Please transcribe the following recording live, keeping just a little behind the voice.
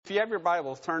If you have your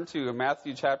Bibles, turn to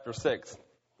Matthew chapter 6.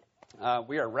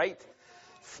 We are right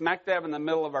smack dab in the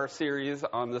middle of our series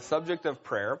on the subject of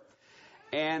prayer.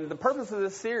 And the purpose of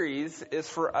this series is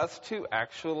for us to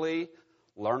actually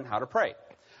learn how to pray.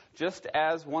 Just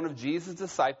as one of Jesus'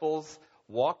 disciples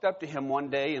walked up to him one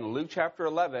day in Luke chapter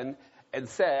 11 and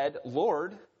said,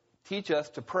 "Lord, teach us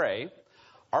to pray,"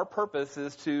 our purpose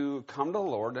is to come to the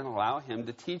Lord and allow him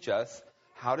to teach us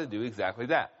how to do exactly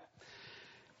that.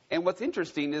 And what's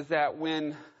interesting is that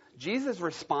when Jesus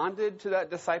responded to that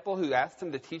disciple who asked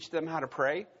him to teach them how to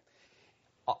pray,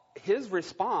 his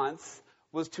response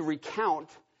was to recount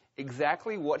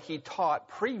exactly what he taught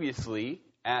previously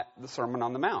at the Sermon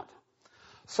on the Mount.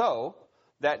 So,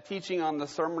 that teaching on the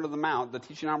Sermon on the Mount, the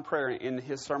teaching on prayer in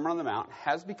his Sermon on the Mount,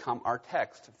 has become our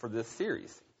text for this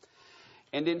series.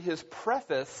 And in his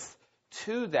preface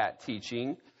to that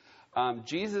teaching,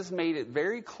 Jesus made it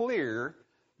very clear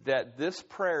that this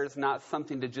prayer is not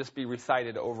something to just be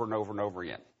recited over and over and over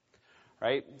again,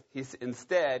 right?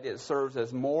 Instead, it serves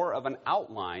as more of an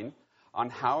outline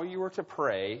on how you are to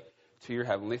pray to your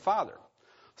Heavenly Father.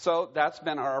 So that's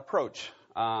been our approach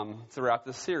throughout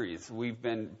this series. We've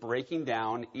been breaking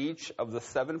down each of the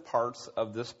 7 parts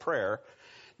of this prayer,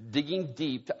 digging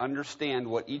deep to understand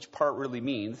what each part really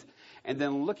means, and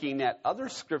then looking at other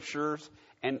scriptures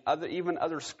and even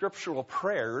other scriptural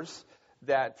prayers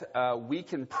that we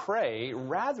can pray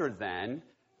rather than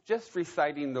just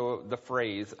reciting the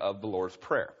phrase of the Lord's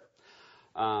Prayer,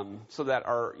 so that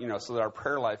our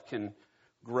prayer life can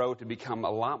grow to become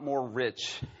a lot more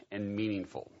rich and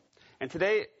meaningful. And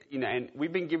today, and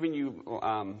we've been giving you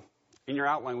in your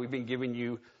outline, we've been giving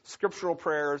you scriptural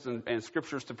prayers and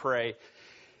scriptures to pray.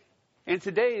 And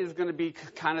today is going to be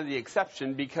kind of the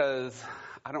exception because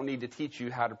I don't need to teach you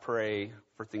how to pray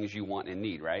for things you want and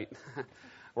need, right?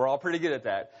 We're all pretty good at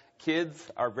that. Kids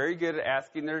are very good at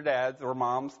asking their dads or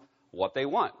moms what they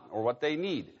want or what they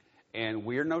need. And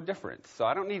we're no different. So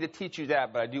I don't need to teach you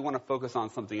that, but I do want to focus on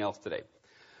something else today.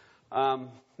 Now,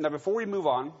 before we move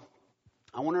on,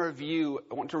 I want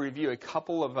to review a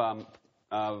couple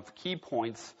of key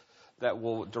points that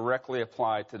will directly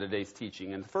apply to today's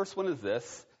teaching. And the first one is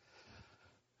this,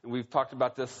 and we've talked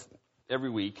about this every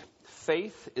week.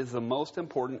 Faith is the most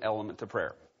important element to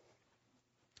prayer.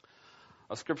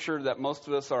 A scripture that most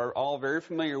of us are all very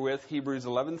familiar with, Hebrews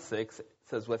 11:6,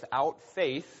 says, "Without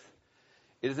faith,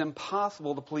 it is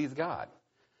impossible to please God.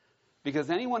 Because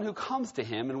anyone who comes to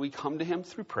him," and we come to him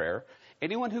through prayer,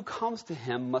 "anyone who comes to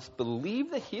him must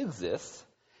believe that he exists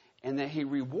and that he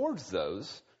rewards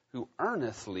those who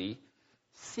earnestly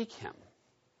seek him."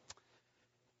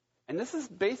 And this is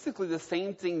basically the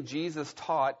same thing Jesus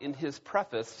taught in his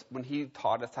preface when he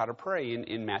taught us how to pray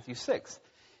in Matthew 6.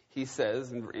 He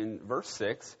says in verse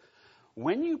 6,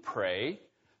 "When you pray,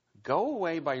 go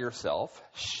away by yourself,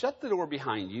 shut the door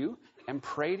behind you, and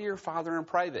pray to your Father in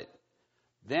private.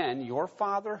 Then your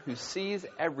Father who sees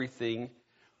everything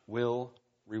will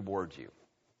reward you."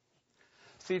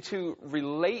 See, to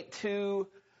relate to,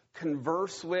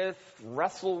 converse with,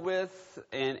 wrestle with,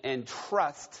 and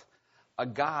trust a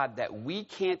God that we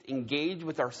can't engage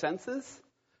with our senses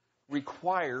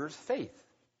requires faith.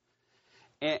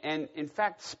 And in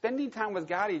fact, spending time with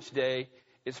God each day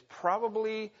is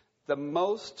probably the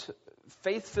most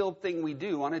faith-filled thing we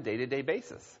do on a day-to-day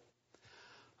basis.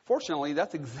 Fortunately,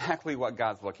 that's exactly what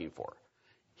God's looking for.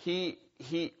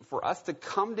 For us to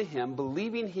come to him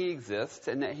believing he exists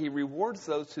and that he rewards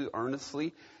those who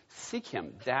earnestly seek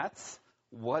him. That's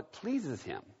what pleases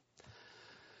him.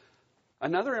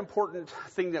 Another important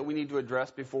thing that we need to address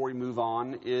before we move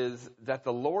on is that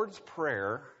the Lord's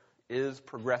Prayer is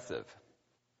progressive.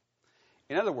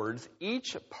 In other words,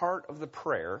 each part of the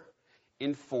prayer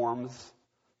informs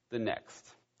the next.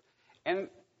 And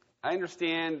I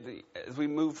understand as we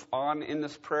move on in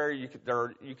this prayer, you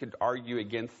could argue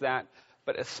against that.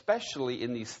 But especially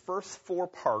in these first 4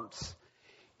 parts,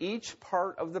 each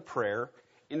part of the prayer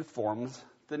informs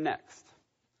the next.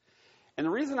 And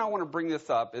the reason I want to bring this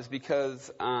up is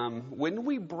because when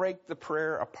we break the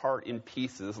prayer apart in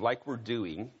pieces like we're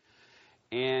doing,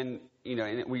 and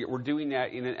we're doing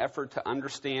that in an effort to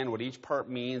understand what each part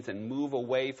means and move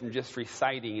away from just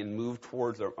reciting and move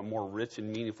towards a more rich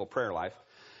and meaningful prayer life.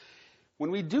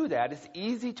 When we do that, it's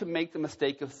easy to make the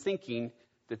mistake of thinking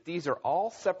that these are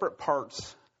all separate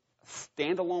parts,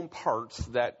 standalone parts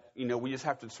that, we just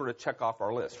have to sort of check off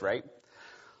our list, right?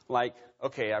 Like,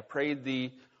 okay, I prayed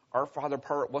the Our Father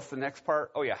part. What's the next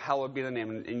part? Oh, yeah, hallowed be the name.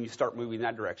 And you start moving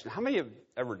that direction. How many have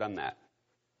ever done that?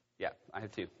 Yeah, I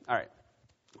have too. All right.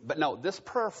 But no, this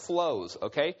prayer flows,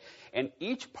 okay? And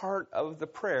each part of the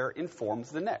prayer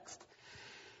informs the next.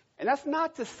 And that's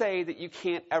not to say that you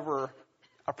can't ever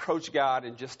approach God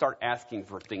and just start asking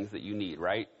for things that you need,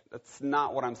 right? That's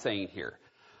not what I'm saying here.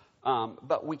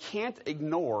 But we can't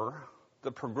ignore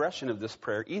the progression of this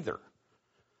prayer either,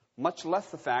 much less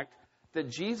the fact that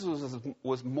Jesus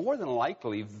was more than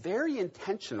likely very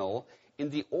intentional in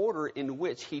the order in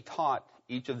which he taught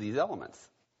each of these elements.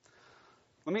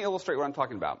 Let me illustrate what I'm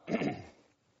talking about.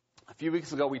 A few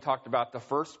weeks ago, we talked about the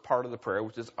first part of the prayer,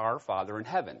 which is Our Father in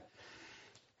Heaven.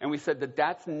 And we said that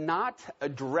that's not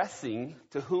addressing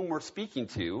to whom we're speaking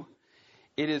to.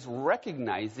 It is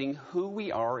recognizing who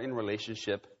we are in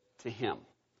relationship to him.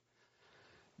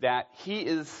 That he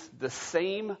is the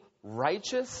same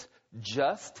righteous,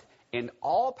 just, and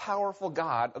all-powerful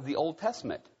God of the Old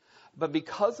Testament. But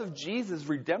because of Jesus'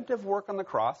 redemptive work on the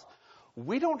cross,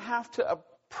 we don't have to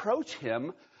approach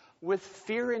him with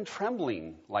fear and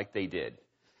trembling like they did.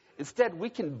 Instead, we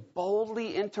can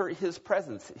boldly enter his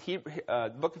presence.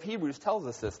 The book of Hebrews tells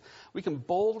us this. We can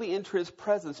boldly enter his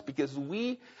presence because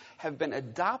we have been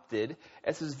adopted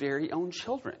as his very own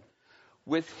children.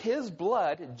 With his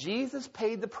blood, Jesus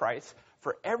paid the price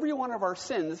for every one of our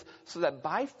sins so that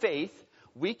by faith,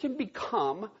 we can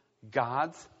become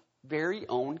God's very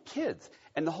own kids.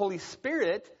 And the Holy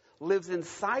Spirit lives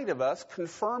inside of us,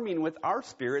 confirming with our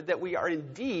spirit that we are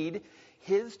indeed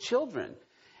his children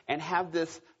and have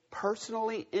this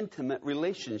personally intimate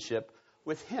relationship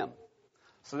with him.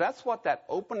 So that's what that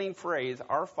opening phrase,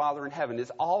 Our Father in Heaven,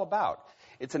 is all about.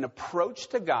 It's an approach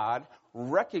to God,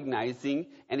 recognizing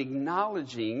and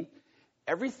acknowledging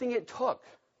everything it took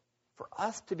for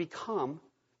us to become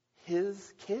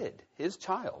his kid, his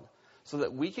child, so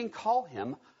that we can call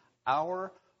him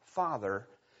our Father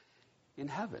in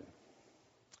heaven.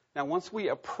 Now, once we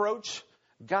approach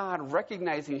God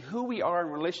recognizing who we are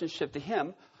in relationship to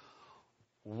him,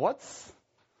 what's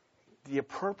the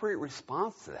appropriate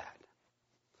response to that?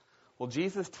 Well,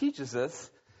 Jesus teaches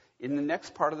us in the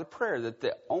next part of the prayer that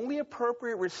the only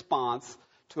appropriate response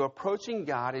to approaching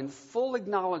God in full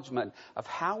acknowledgement of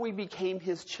how we became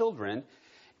his children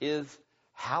is,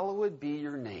 hallowed be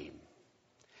your name.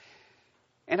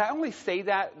 And I only say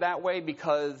that way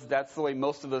because that's the way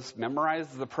most of us memorize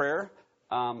the prayer.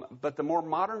 But the more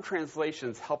modern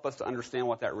translations help us to understand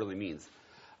what that really means.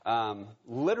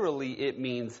 Literally, it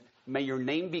means, may your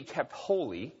name be kept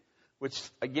holy, which,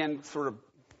 again, sort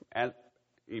of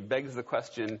begs the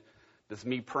question, does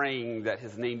me praying that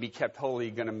his name be kept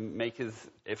holy going to make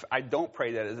if I don't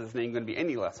pray that, is his name going to be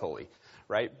any less holy,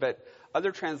 right? But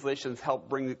other translations help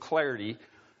bring the clarity,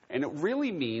 and it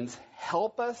really means,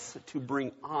 help us to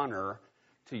bring honor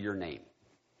to your name.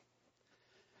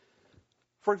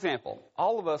 For example,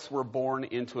 all of us were born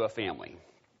into a family.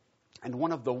 And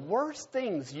one of the worst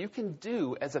things you can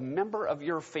do as a member of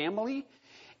your family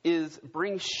is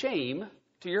bring shame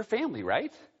to your family,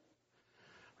 right?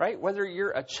 Right? Whether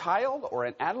you're a child or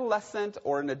an adolescent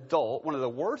or an adult, one of the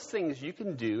worst things you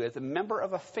can do as a member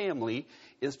of a family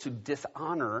is to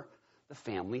dishonor the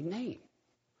family name.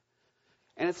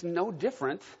 And it's no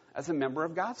different as a member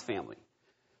of God's family.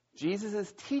 Jesus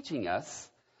is teaching us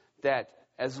that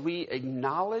as we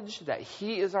acknowledge that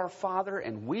he is our Father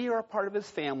and we are a part of his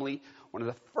family, one of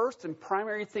the first and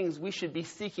primary things we should be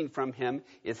seeking from him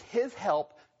is his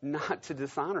help not to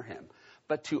dishonor him,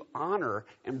 but to honor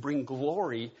and bring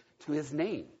glory to his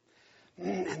name.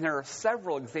 And there are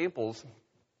several examples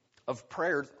of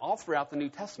prayers all throughout the New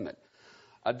Testament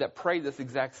that pray this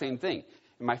exact same thing.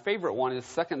 And my favorite one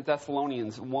is 2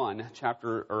 Thessalonians 1,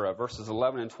 verses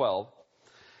 11 and 12.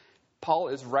 Paul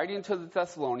is writing to the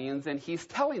Thessalonians, and he's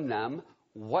telling them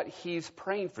what he's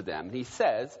praying for them. And he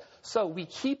says, so we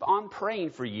keep on praying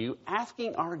for you,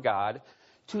 asking our God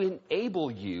to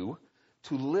enable you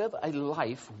to live a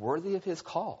life worthy of his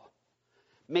call.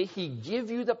 May he give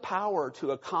you the power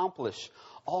to accomplish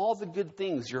all the good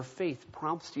things your faith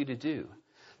prompts you to do.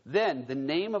 Then the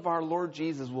name of our Lord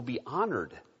Jesus will be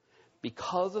honored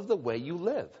because of the way you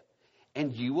live,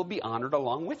 and you will be honored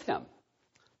along with him.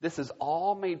 This is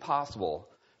all made possible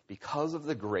because of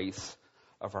the grace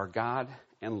of our God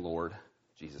and Lord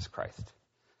Jesus Christ.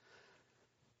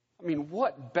 I mean,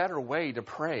 what better way to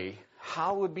pray,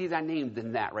 hallowed be thy name,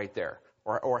 than that right there?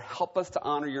 Or help us to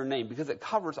honor your name, because it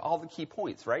covers all the key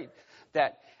points, right?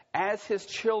 That as his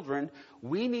children,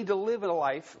 we need to live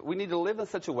in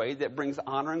such a way that brings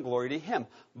honor and glory to him.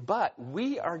 But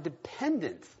we are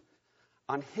dependent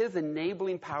on his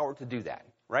enabling power to do that.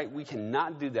 Right? We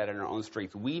cannot do that in our own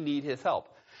strength. We need his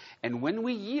help. And when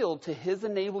we yield to his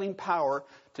enabling power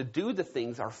to do the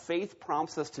things our faith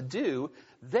prompts us to do,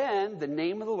 then the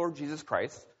name of the Lord Jesus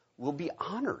Christ will be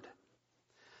honored.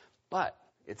 But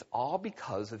it's all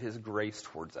because of his grace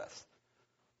towards us,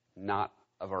 not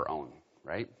of our own,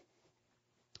 right?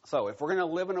 So if we're going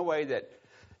to live in a way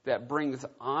that brings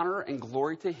honor and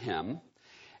glory to him,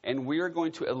 and we are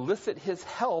going to elicit his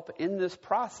help in this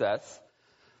process,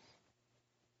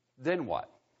 then what?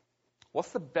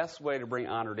 What's the best way to bring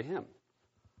honor to him?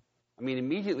 I mean,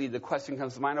 immediately the question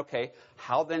comes to mind, okay,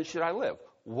 how then should I live?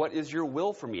 What is your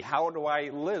will for me? How do I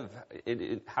live?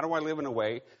 How do I live in a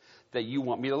way that you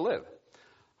want me to live?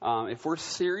 If we're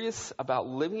serious about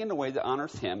living in a way that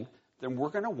honors him, then we're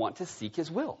going to want to seek his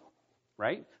will,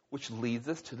 right? Which leads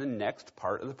us to the next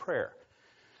part of the prayer.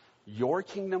 Your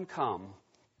kingdom come,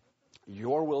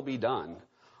 your will be done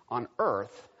on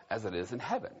earth as it is in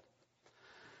heaven.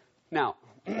 Now,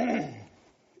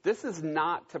 this is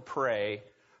not to pray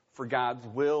for God's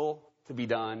will to be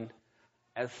done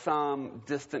as some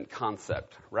distant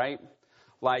concept, right?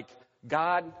 Like,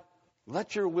 God,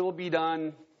 let your will be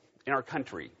done in our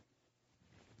country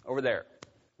over there,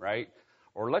 right?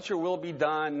 Or let your will be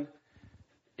done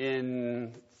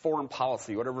in foreign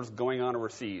policy, whatever's going on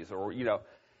overseas, or,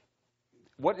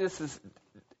 what this is,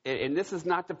 and this is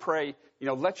not to pray,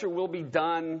 let your will be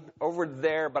done over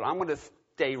there, but I'm going to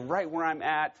stay right where I'm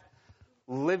at,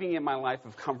 living in my life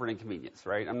of comfort and convenience,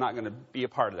 right? I'm not going to be a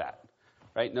part of that,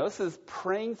 right? No, this is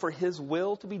praying for his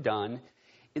will to be done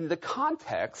in the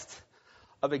context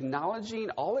of acknowledging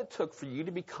all it took for you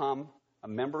to become a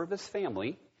member of his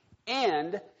family,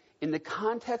 and in the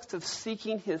context of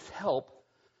seeking his help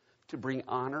to bring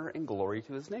honor and glory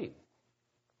to his name,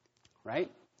 right?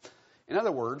 In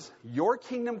other words, your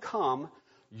kingdom come,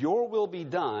 your will be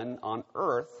done on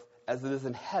earth as it is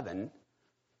in heaven,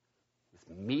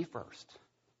 with me first.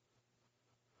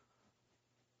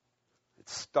 It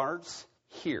starts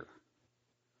here.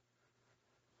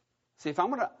 See, if I'm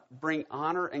going to bring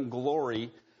honor and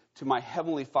glory to my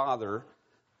Heavenly Father,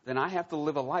 then I have to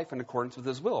live a life in accordance with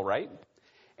his will, right?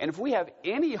 And if we have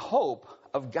any hope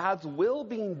of God's will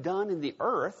being done in the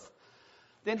earth,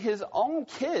 then his own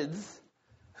kids,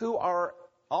 who are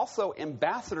also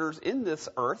ambassadors in this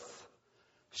earth,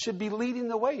 should be leading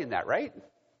the way in that, right?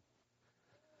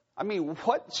 I mean,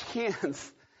 what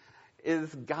chance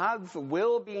is God's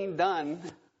will being done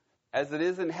as it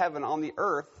is in heaven on the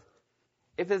earth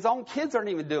if his own kids aren't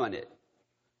even doing it?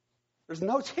 There's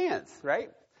no chance,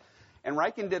 right? And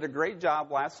Riken did a great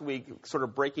job last week sort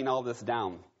of breaking all this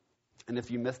down. And if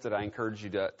you missed it, I encourage you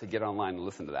to get online and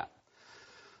listen to that.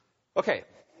 Okay,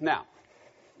 now,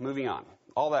 moving on.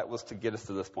 All that was to get us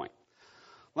to this point.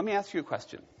 Let me ask you a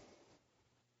question.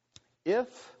 If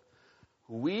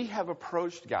we have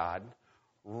approached God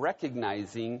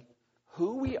recognizing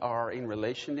who we are in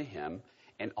relation to him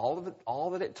and all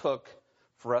that it took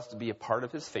for us to be a part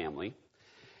of his family,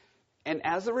 and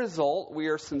as a result, we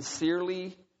are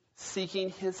sincerely seeking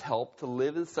his help to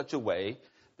live in such a way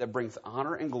that brings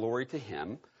honor and glory to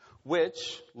him,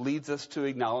 which leads us to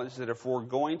acknowledge that if we're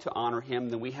going to honor him,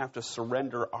 then we have to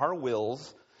surrender our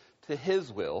wills to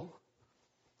his will.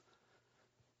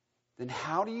 Then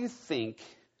how do you think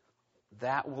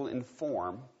that will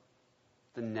inform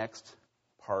the next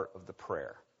part of the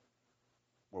prayer,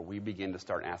 where we begin to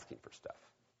start asking for stuff?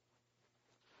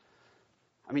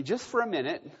 I mean, just for a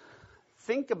minute,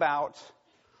 think about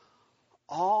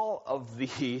all of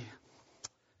the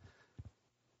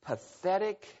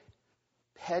pathetic,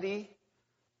 petty,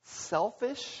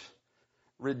 selfish,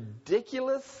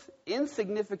 ridiculous,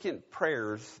 insignificant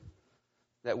prayers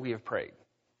that we have prayed.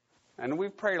 And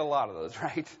we've prayed a lot of those,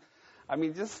 right? I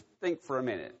mean, just think for a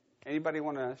minute. Anybody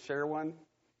want to share one?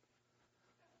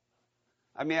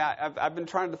 I mean, I've been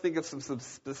trying to think of some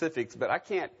specifics, but I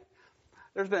can't.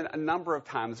 There's been a number of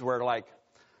times where, like,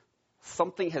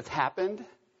 something has happened,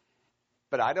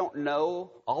 but I don't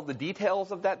know all the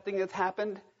details of that thing that's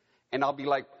happened, and I'll be,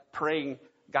 like, praying,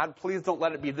 God, please don't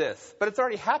let it be this. But it's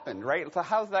already happened, right? So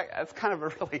how's that? That's kind of a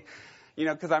really,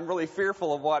 because I'm really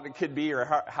fearful of what it could be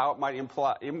or how it might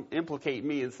implicate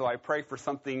me, and so I pray for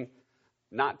something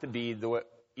not to be,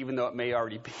 even though it may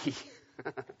already be.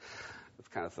 It's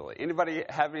kind of silly. Anybody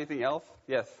have anything else?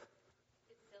 Yes?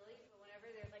 It's silly, but whenever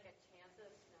there's like a chance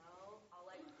of snow, I'll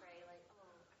like pray like, oh,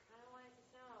 I kind of want it to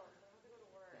snow, so I don't have to go to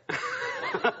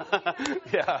work.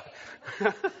 Yeah.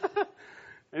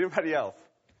 Anybody else?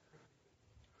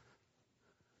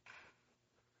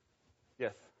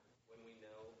 Yes. When we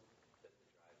know that the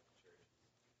drive to church is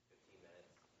 15 minutes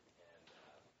and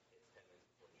it's 10 minutes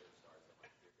before church starts, I'm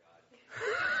like, dear God.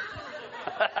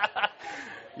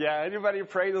 Yeah, anybody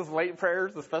pray those late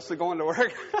prayers, especially going to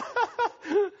work?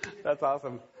 That's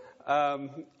awesome.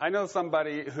 I know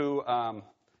somebody who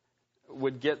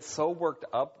would get so worked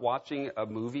up watching a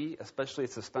movie, especially a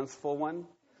suspenseful one,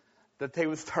 that they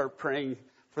would start praying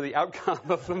for the outcome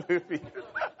of the movie.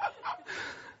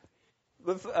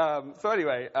 So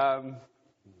anyway, I do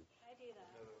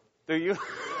that. do you?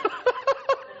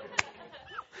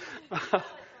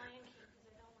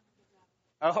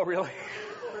 Oh, really?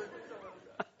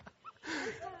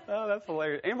 Oh, that's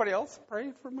hilarious. Anybody else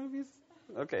pray for movies?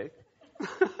 Okay.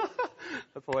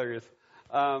 That's hilarious.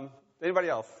 Anybody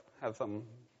else have something?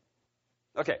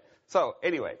 Okay. So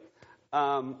anyway,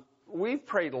 we've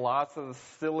prayed lots of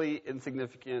silly,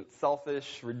 insignificant,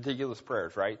 selfish, ridiculous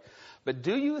prayers, right? But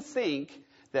do you think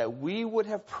that we would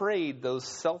have prayed those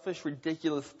selfish,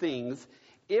 ridiculous things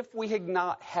if we had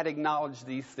not had acknowledged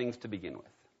these things to begin with?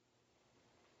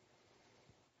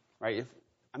 Right?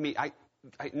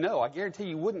 No, I guarantee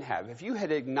you wouldn't have. If you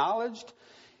had acknowledged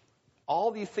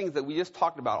all these things that we just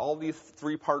talked about, all these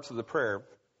three parts of the prayer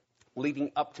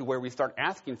leading up to where we start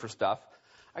asking for stuff,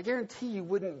 I guarantee you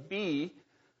wouldn't be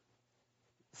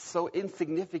so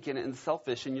insignificant and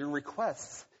selfish in your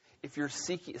requests if you're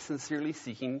sincerely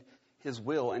seeking His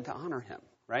will and to honor Him,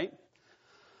 right?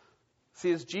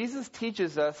 See, as Jesus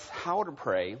teaches us how to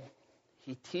pray,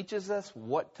 He teaches us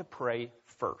what to pray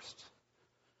first,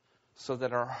 so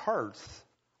that our hearts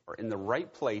are in the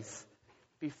right place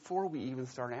before we even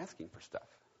start asking for stuff.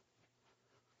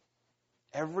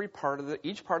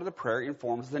 Each part of the prayer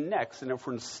informs the next, and if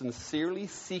we're sincerely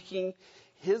seeking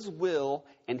His will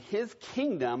and His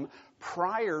kingdom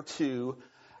prior to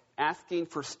asking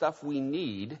for stuff we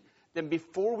need, then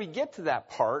before we get to that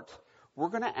part, we're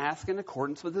going to ask in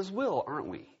accordance with His will, aren't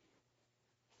we?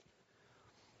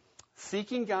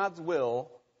 Seeking God's will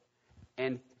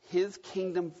and His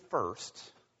kingdom first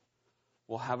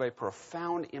will have a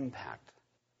profound impact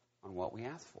on what we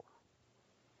ask for.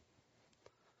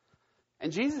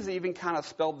 And Jesus even kind of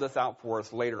spelled this out for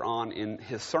us later on in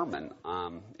His sermon.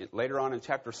 Later on in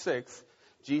chapter 6,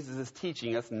 Jesus is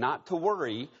teaching us not to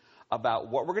worry about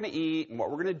what we're going to eat and what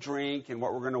we're going to drink and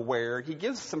what we're going to wear. He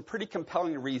gives some pretty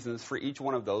compelling reasons for each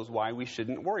one of those why we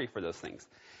shouldn't worry for those things.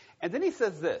 And then He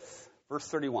says this, verse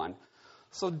 31,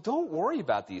 so don't worry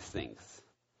about these things,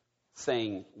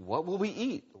 saying, what will we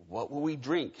eat? What will we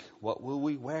drink? What will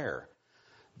we wear?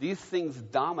 These things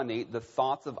dominate the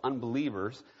thoughts of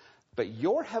unbelievers, but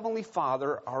your heavenly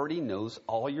Father already knows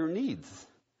all your needs.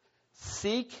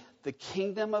 Seek the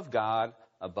kingdom of God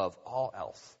above all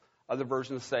else. Other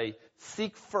versions say,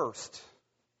 seek first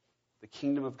the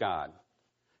kingdom of God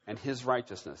and His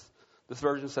righteousness. This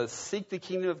version says, seek the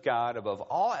kingdom of God above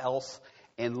all else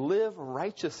and live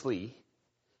righteously,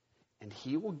 and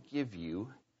He will give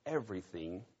you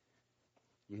everything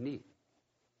you need.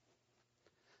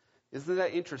 Isn't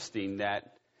that interesting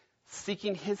that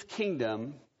seeking His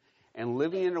kingdom and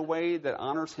living in a way that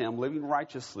honors Him, living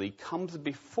righteously, comes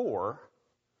before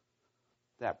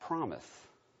that promise?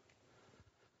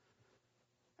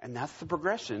 And that's the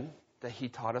progression that He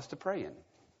taught us to pray in.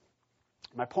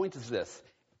 My point is this.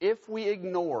 If we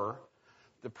ignore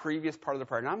the previous part of the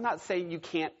prayer, and I'm not saying you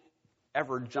can't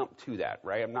ever jump to that,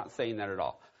 right? I'm not saying that at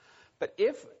all. But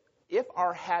if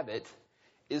our habit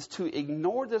is to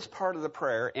ignore this part of the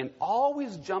prayer and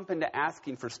always jump into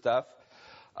asking for stuff,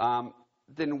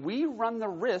 then we run the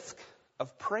risk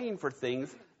of praying for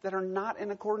things that are not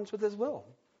in accordance with His will.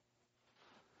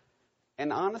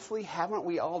 And honestly, haven't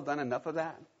we all done enough of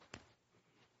that?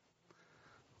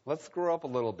 Let's grow up a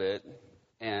little bit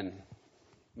and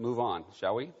move on,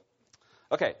 shall we?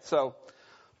 Okay, so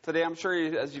today I'm sure,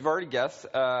 as you've already guessed,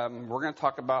 we're going to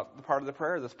talk about the part of the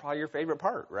prayer that's probably your favorite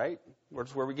part, right?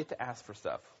 It's where we get to ask for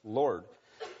stuff. Lord,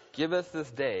 give us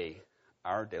this day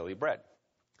our daily bread.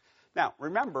 Now,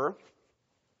 remember,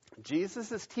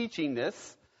 Jesus is teaching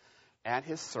this at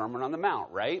His Sermon on the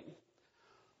Mount, right?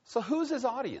 So who's His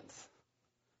audience?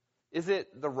 Is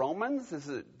it the Romans? Is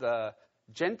it the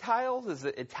Gentiles? Is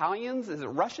it Italians? Is it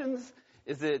Russians?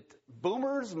 Is it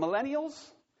boomers, millennials?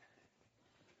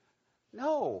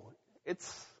 No,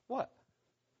 it's what?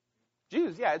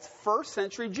 Jews. Yeah, it's first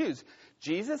century Jews.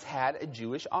 Jesus had a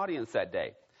Jewish audience that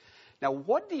day. Now,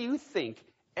 what do you think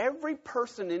every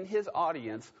person in His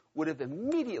audience would have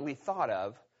immediately thought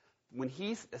of when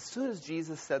as soon as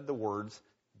Jesus said the words,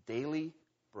 daily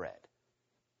bread?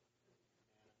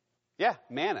 Yeah,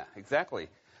 manna, exactly.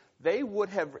 They would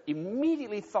have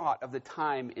immediately thought of the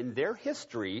time in their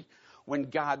history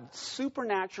when God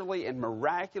supernaturally and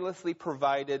miraculously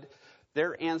provided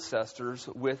their ancestors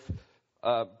with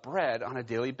bread on a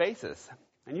daily basis.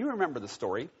 And you remember the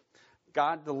story.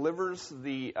 God delivers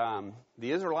the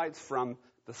Israelites from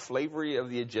the slavery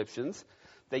of the Egyptians.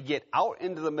 They get out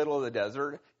into the middle of the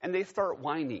desert, and they start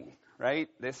whining, right?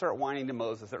 They start whining to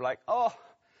Moses. They're like, oh,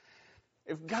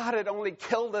 if God had only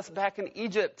killed us back in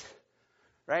Egypt,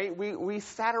 right? We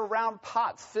sat around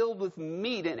pots filled with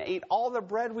meat and ate all the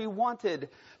bread we wanted.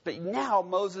 But now,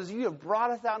 Moses, you have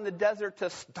brought us out in the desert to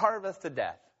starve us to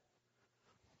death.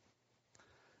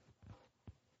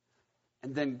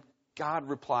 And then God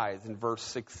replies in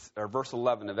verse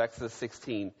 11 of Exodus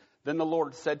 16. Then the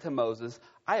Lord said to Moses,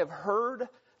 I have heard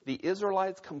the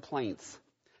Israelites' complaints.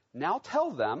 Now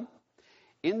tell them,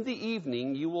 in the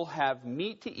evening you will have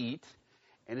meat to eat,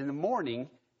 and in the morning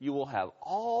you will have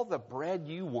all the bread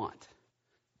you want.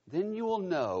 Then you will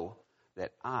know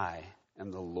that I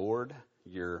am the Lord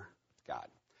your God.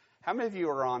 How many of you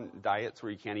are on diets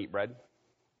where you can't eat bread?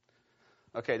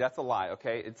 Okay, that's a lie,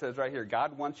 okay? It says right here,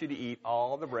 God wants you to eat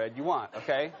all the bread you want,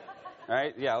 okay? All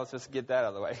right, yeah, let's just get that out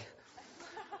of the way.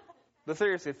 But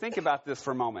seriously, think about this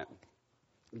for a moment.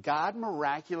 God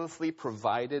miraculously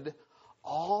provided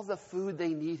all the food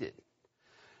they needed.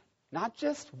 Not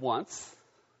just once,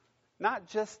 not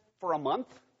just for a month.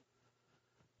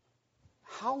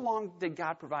 How long did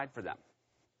God provide for them?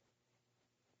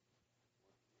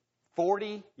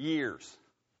 40 years.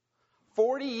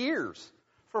 40 years.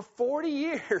 For 40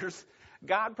 years,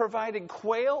 God provided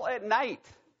quail at night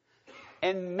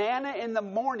and manna in the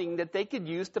morning that they could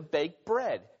use to bake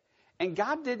bread. And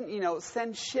God didn't,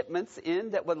 send shipments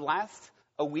in that would last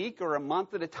a week or a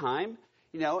month at a time.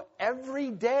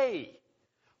 Every day,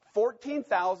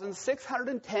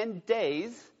 14,610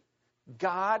 days,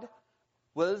 God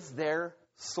was their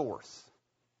source.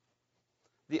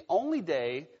 The only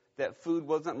day that food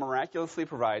wasn't miraculously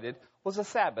provided was a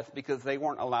Sabbath, because they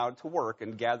weren't allowed to work,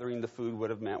 and gathering the food would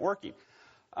have meant working.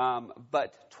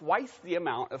 But twice the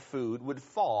amount of food would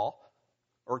fall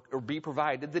or be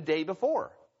provided the day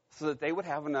before, so that they would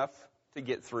have enough to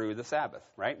get through the Sabbath,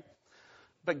 right?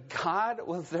 But God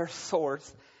was their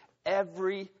source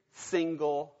every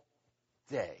single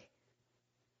day.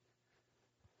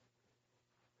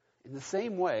 In the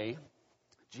same way,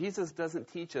 Jesus doesn't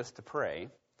teach us to pray,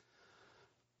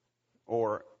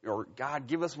 or God,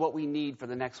 give us what we need for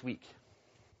the next week.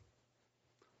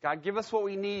 God, give us what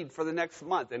we need for the next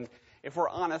month. And if we're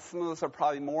honest, some of us are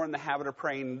probably more in the habit of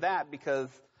praying that because,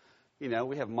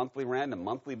 we have monthly rent and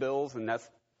monthly bills, and that's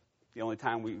the only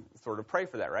time we sort of pray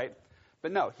for that, right?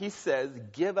 But no, he says,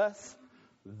 give us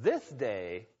this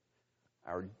day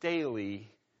our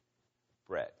daily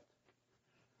bread.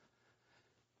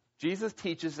 Jesus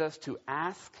teaches us to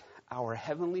ask our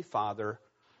Heavenly Father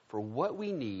for what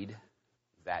we need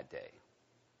that day.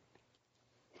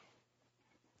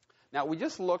 Now, we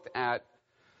just looked at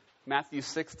Matthew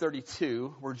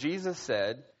 6:32, where Jesus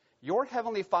said, your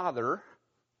Heavenly Father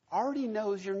already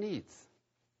knows your needs,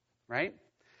 right?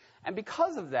 And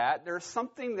because of that, there's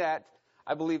something that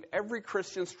I believe every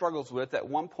Christian struggles with at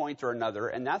one point or another,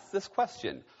 and that's this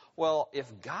question. Well, if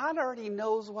God already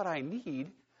knows what I need,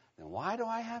 then why do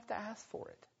I have to ask for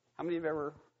it? How many of you have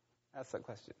ever asked that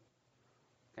question?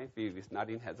 Okay, a few of you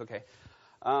nodding heads, okay.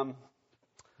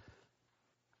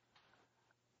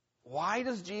 Why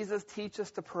does Jesus teach us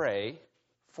to pray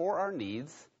for our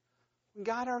needs when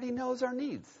God already knows our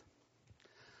needs?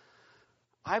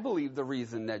 I believe the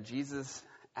reason that Jesus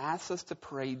asks us to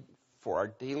pray for our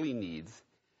daily needs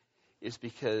is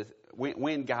because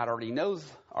when God already knows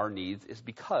our needs, is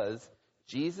because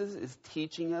Jesus is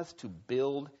teaching us to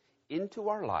build into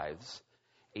our lives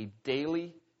a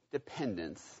daily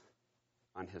dependence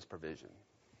on his provision.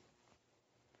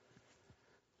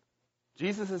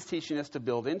 Jesus is teaching us to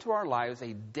build into our lives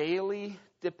a daily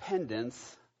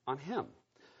dependence on him.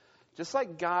 Just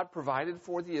like God provided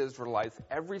for the Israelites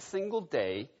every single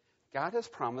day, God has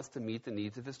promised to meet the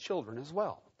needs of his children as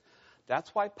well.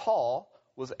 That's why Paul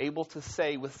was able to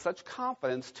say with such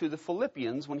confidence to the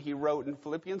Philippians when he wrote in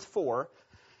Philippians 4,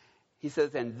 he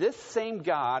says, and this same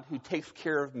God who takes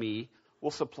care of me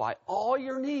will supply all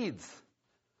your needs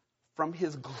from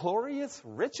his glorious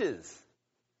riches,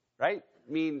 right?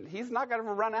 I mean, he's not going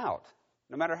to run out.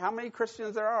 No matter how many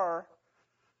Christians there are,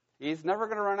 he's never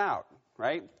going to run out,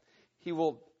 right?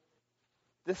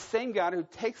 This same God who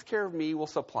takes care of me will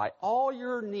supply all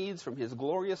your needs from his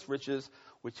glorious riches,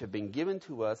 which have been given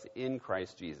to us in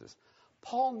Christ Jesus.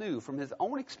 Paul knew from his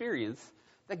own experience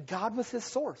that God was his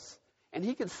source. And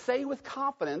he could say with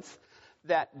confidence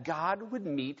that God would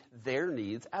meet their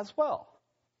needs as well.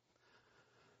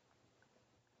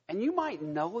 And you might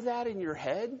know that in your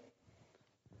head,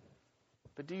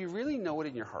 but do you really know it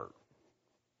in your heart?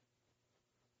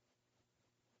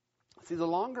 See, the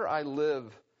longer I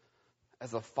live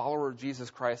as a follower of Jesus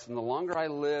Christ, and the longer I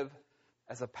live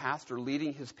as a pastor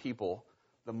leading his people,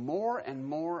 the more and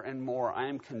more and more I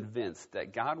am convinced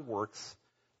that God works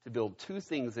to build two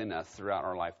things in us throughout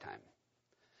our lifetime.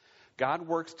 God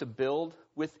works to build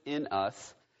within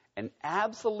us an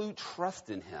absolute trust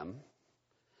in him,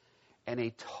 and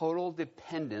a total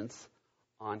dependence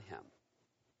on him.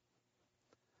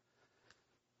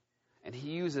 And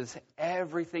he uses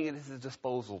everything at his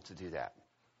disposal to do that.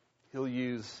 He'll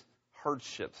use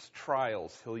hardships,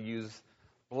 trials. He'll use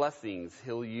blessings.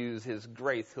 He'll use his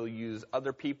grace. He'll use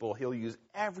other people. He'll use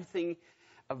everything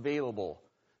available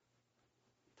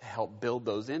to help build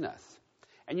those in us.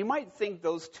 And you might think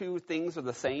those two things are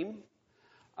the same.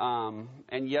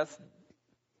 And yes,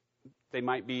 they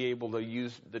might be able to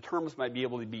use, the terms might be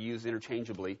able to be used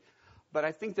interchangeably. But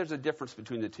I think there's a difference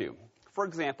between the two. For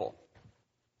example,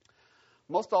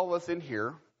 most all of us in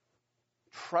here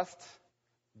trust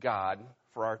God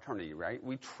for our eternity, right?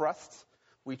 We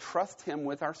trust him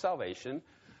with our salvation.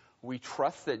 We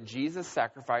trust that Jesus'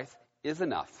 sacrifice is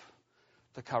enough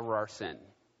to cover our sin,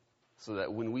 so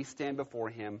that when we stand before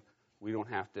him, we don't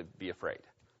have to be afraid,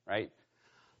 right?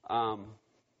 And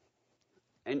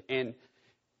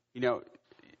you know,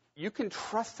 you can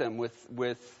trust him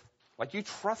with like you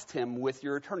trust him with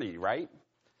your eternity, right?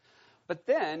 But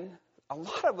then a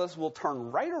lot of us will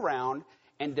turn right around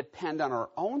and depend on our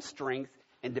own strength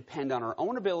and depend on our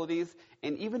own abilities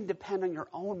and even depend on your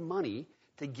own money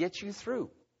to get you through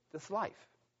this life,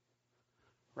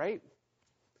 right?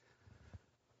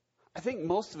 I think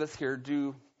most of us here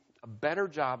do a better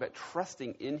job at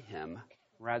trusting in him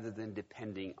rather than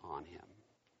depending on him.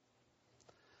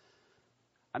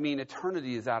 I mean,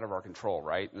 eternity is out of our control,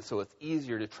 right? And so it's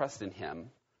easier to trust in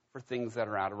him for things that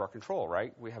are out of our control,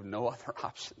 right? We have no other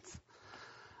options.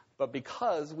 But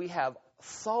because we have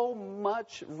so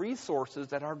much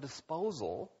resources at our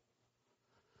disposal,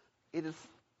 it is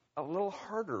a little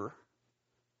harder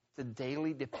to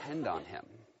daily depend on him,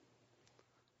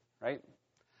 right?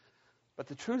 But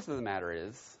the truth of the matter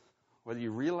is, whether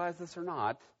you realize this or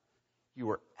not, you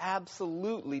are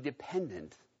absolutely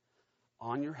dependent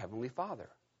on your Heavenly Father.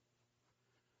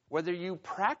 Whether you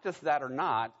practice that or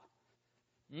not,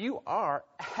 you are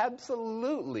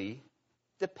absolutely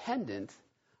dependent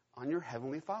on your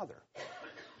Heavenly Father.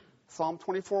 Psalm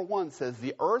 24:1 says,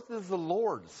 "The earth is the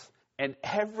Lord's and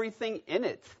everything in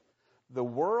it. The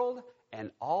world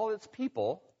and all its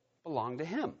people belong to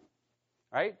him."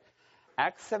 Right?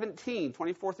 Acts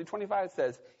 17:24-25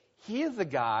 says, "He is the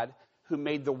God who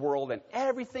made the world and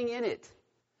everything in it.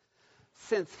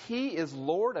 Since he is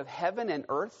Lord of heaven and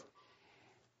earth,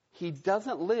 he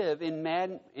doesn't live in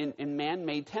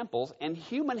man-made temples, and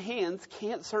human hands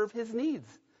can't serve his needs,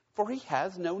 for he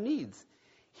has no needs.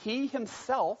 He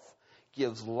himself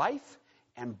gives life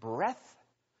and breath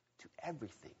to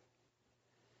everything,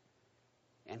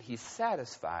 and he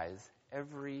satisfies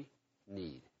every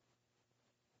need."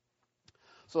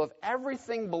 So if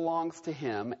everything belongs to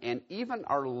him, and even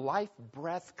our life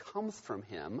breath comes from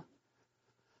him,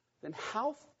 then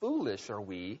how foolish are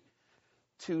we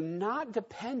to not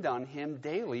depend on him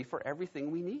daily for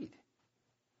everything we need?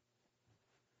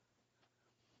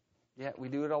 Yet we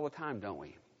do it all the time, don't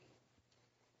we?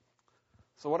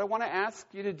 So what I want to ask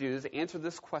you to do is answer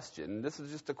this question. This is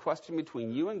just a question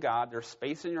between you and God. There's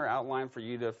space in your outline for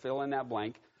you to fill in that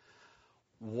blank.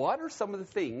 What are some of the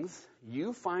things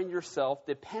you find yourself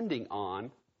depending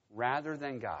on rather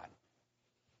than God?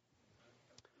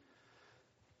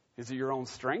 Is it your own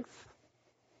strength?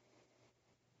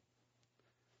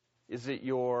 Is it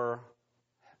your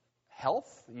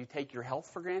health? You take your health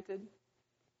for granted?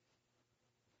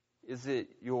 Is it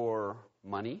your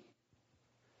money?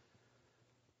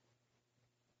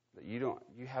 That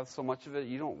you have so much of it,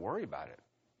 you don't worry about it.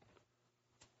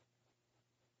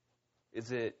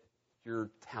 Is it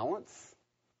your talents?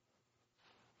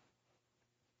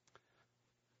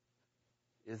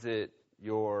 Is it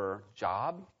your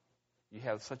job? You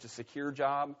have such a secure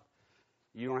job,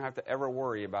 you don't have to ever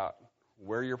worry about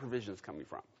where your provision is coming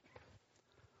from.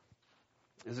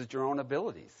 Is it your own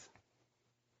abilities?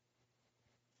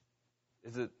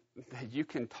 Is it that you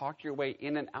can talk your way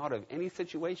in and out of any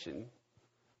situation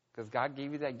because God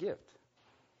gave you that gift?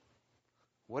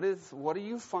 What do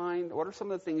you find? What are some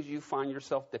of the things you find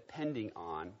yourself depending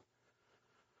on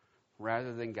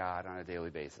rather than God on a daily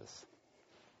basis?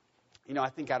 You know, I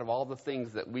think out of all the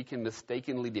things that we can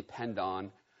mistakenly depend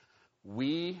on,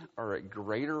 we are at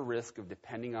greater risk of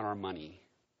depending on our money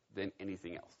than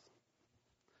anything else.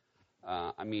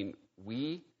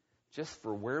 We, just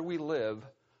for where we live,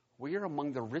 we are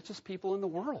among the richest people in the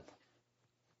world.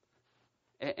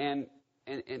 And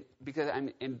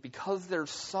because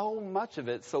there's so much of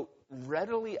it so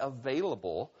readily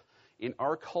available in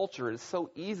our culture, it's so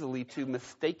easily to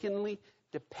mistakenly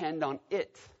depend on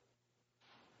it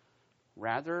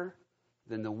rather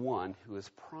than the one who has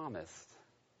promised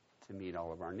to meet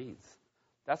all of our needs.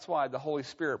 That's why the Holy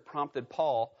Spirit prompted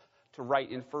Paul to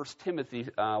write in 1 Timothy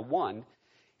 1.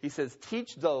 He says,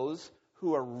 teach those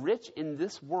who are rich in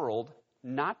this world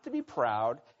not to be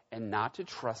proud and not to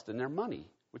trust in their money,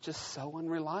 which is so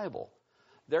unreliable.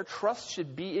 Their trust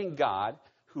should be in God,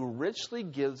 who richly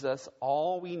gives us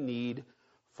all we need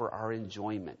for our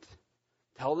enjoyment.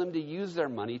 Tell them to use their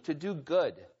money to do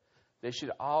good. They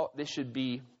should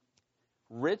be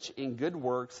rich in good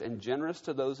works and generous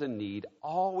to those in need,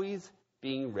 always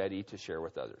being ready to share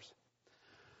with others.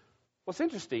 What's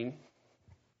interesting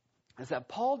is that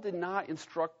Paul did not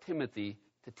instruct Timothy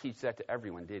to teach that to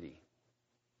everyone, did he?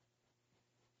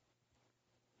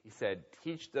 He said,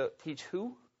 teach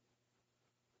who?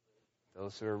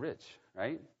 Those who are rich,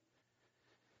 right?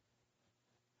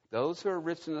 Those who are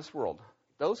rich in this world.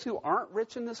 Those who aren't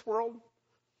rich in this world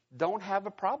don't have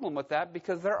a problem with that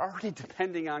because they're already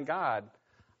depending on God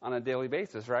on a daily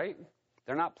basis, right?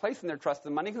 They're not placing their trust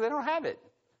in money because they don't have it.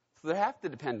 So they have to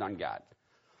depend on God.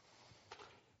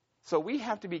 So we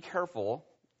have to be careful,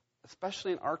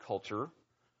 especially in our culture,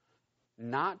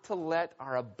 not to let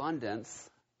our abundance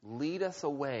lead us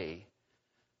away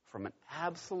from an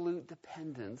absolute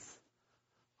dependence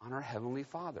on our Heavenly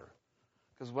Father.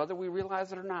 Because whether we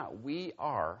realize it or not, we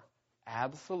are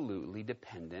absolutely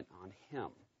dependent on Him.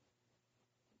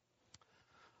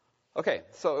 Okay,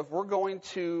 so if we're going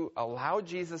to allow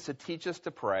Jesus to teach us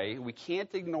to pray, we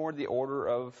can't ignore the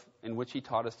order in which He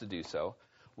taught us to do so.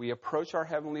 We approach our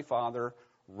Heavenly Father,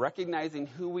 recognizing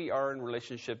who we are in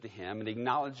relationship to Him and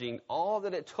acknowledging all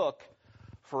that it took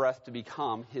for us to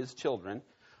become His children.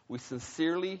 We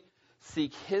sincerely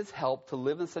seek His help to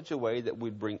live in such a way that we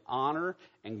bring honor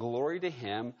and glory to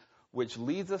Him, which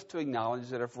leads us to acknowledge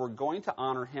that if we're going to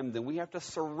honor Him, then we have to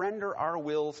surrender our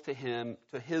wills to Him,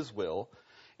 to His will,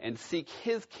 and seek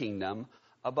His kingdom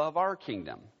above our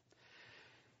kingdom.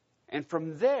 And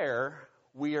from there,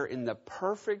 we are in the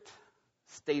perfect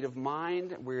state of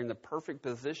mind. We're in the perfect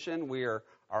position.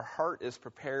 Our heart is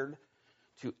prepared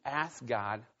to ask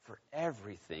God for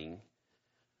everything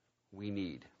we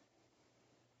need.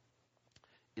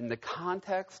 In the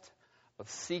context of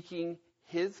seeking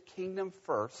His kingdom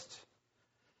first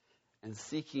and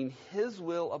seeking His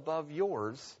will above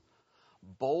yours,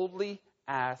 boldly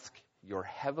ask your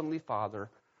Heavenly Father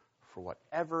for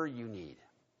whatever you need.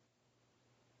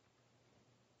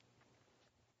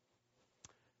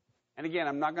 And again,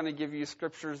 I'm not going to give you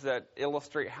scriptures that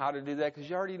illustrate how to do that because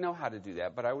you already know how to do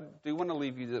that. But I do want to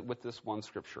leave you with this one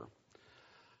scripture.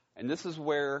 And this is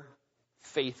where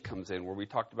faith comes in, where we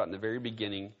talked about in the very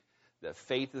beginning that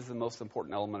faith is the most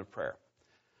important element of prayer.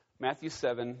 Matthew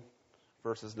 7,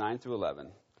 verses 9 through 11.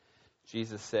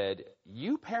 Jesus said,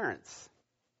 you parents,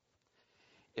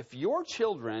 if your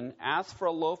children ask for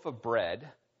a loaf of bread,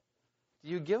 do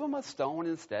you give them a stone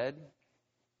instead?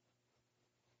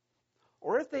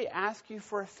 Or if they ask you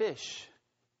for a fish,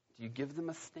 do you give them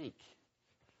a snake?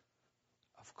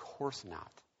 Of course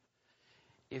not.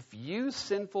 If you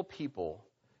sinful people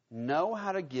know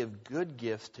how to give good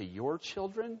gifts to your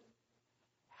children,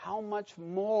 how much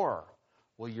more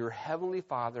will your Heavenly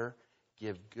Father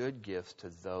give good gifts to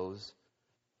those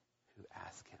who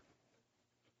ask Him?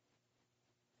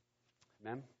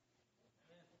 Amen?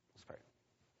 Let's pray.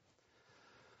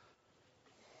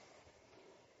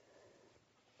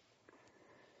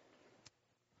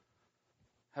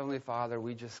 Heavenly Father,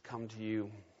 we just come to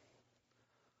you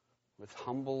with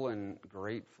humble and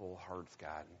grateful hearts,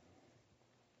 God.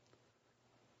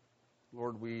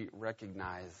 Lord, we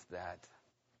recognize that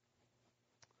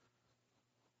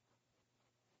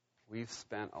we've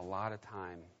spent a lot of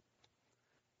time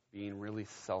being really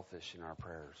selfish in our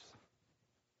prayers.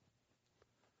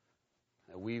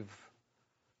 That we've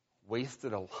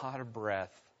wasted a lot of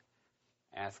breath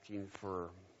asking for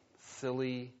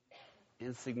silly,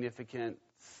 insignificant,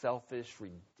 selfish,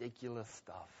 ridiculous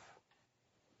stuff.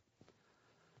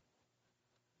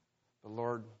 But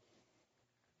Lord,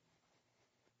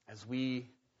 as we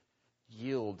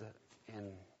yield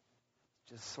and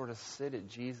just sort of sit at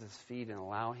Jesus' feet and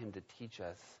allow Him to teach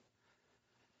us,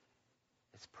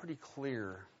 it's pretty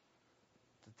clear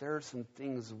that there are some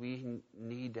things we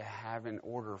need to have in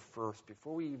order first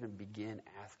before we even begin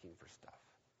asking for stuff.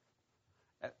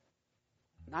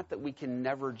 Not that we can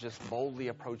never just boldly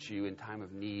approach you in time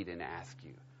of need and ask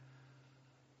you.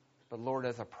 But Lord,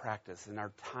 as a practice, in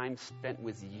our time spent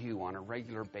with you on a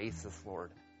regular basis,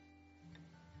 Lord,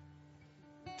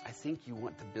 I think you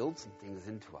want to build some things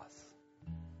into us.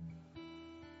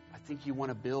 I think you want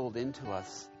to build into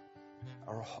us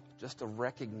just a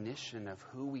recognition of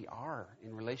who we are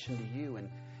in relation to you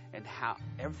and how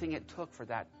everything it took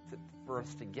for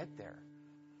us to get there.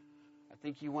 I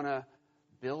think you want to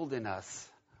build in us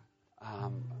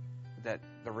that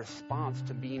the response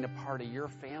to being a part of your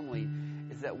family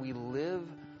is that we live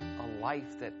a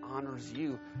life that honors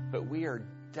you, but we are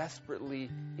desperately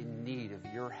in need of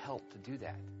your help to do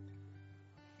that.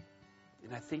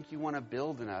 And I think you want to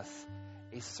build in us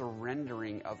a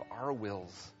surrendering of our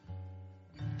wills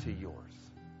to yours.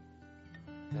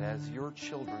 That as your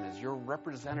children, as your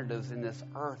representatives in this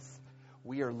earth,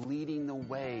 we are leading the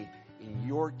way in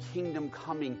your kingdom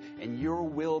coming and your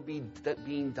will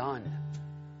being done.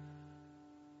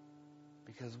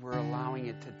 Because we're allowing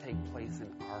it to take place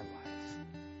in our lives.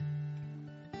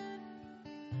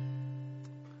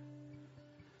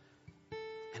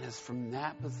 And it's from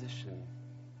that position,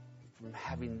 from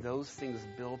having those things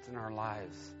built in our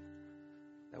lives,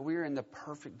 that we are in the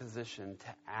perfect position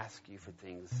to ask you for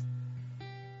things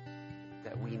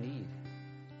that we need,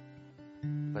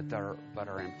 but are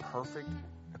in perfect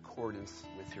accordance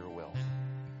with your will.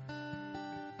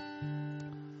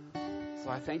 So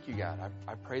I thank you, God.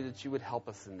 I pray that you would help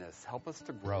us in this. Help us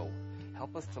to grow.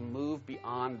 Help us to move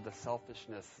beyond the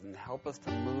selfishness and help us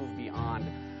to move beyond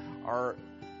our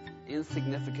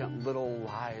insignificant little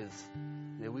lives,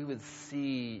 that we would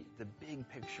see the big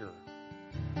picture,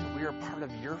 that we are part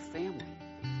of your family,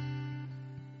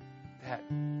 that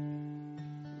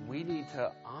we need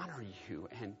to honor you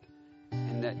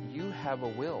and that you have a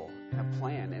will and a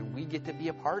plan and we get to be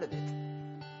a part of it.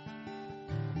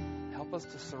 Help us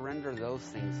to surrender those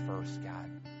things first, God,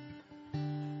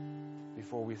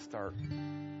 before we start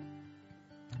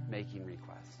making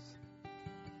requests.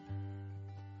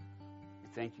 We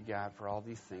thank you, God, for all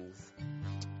these things.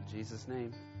 In Jesus'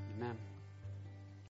 name, amen.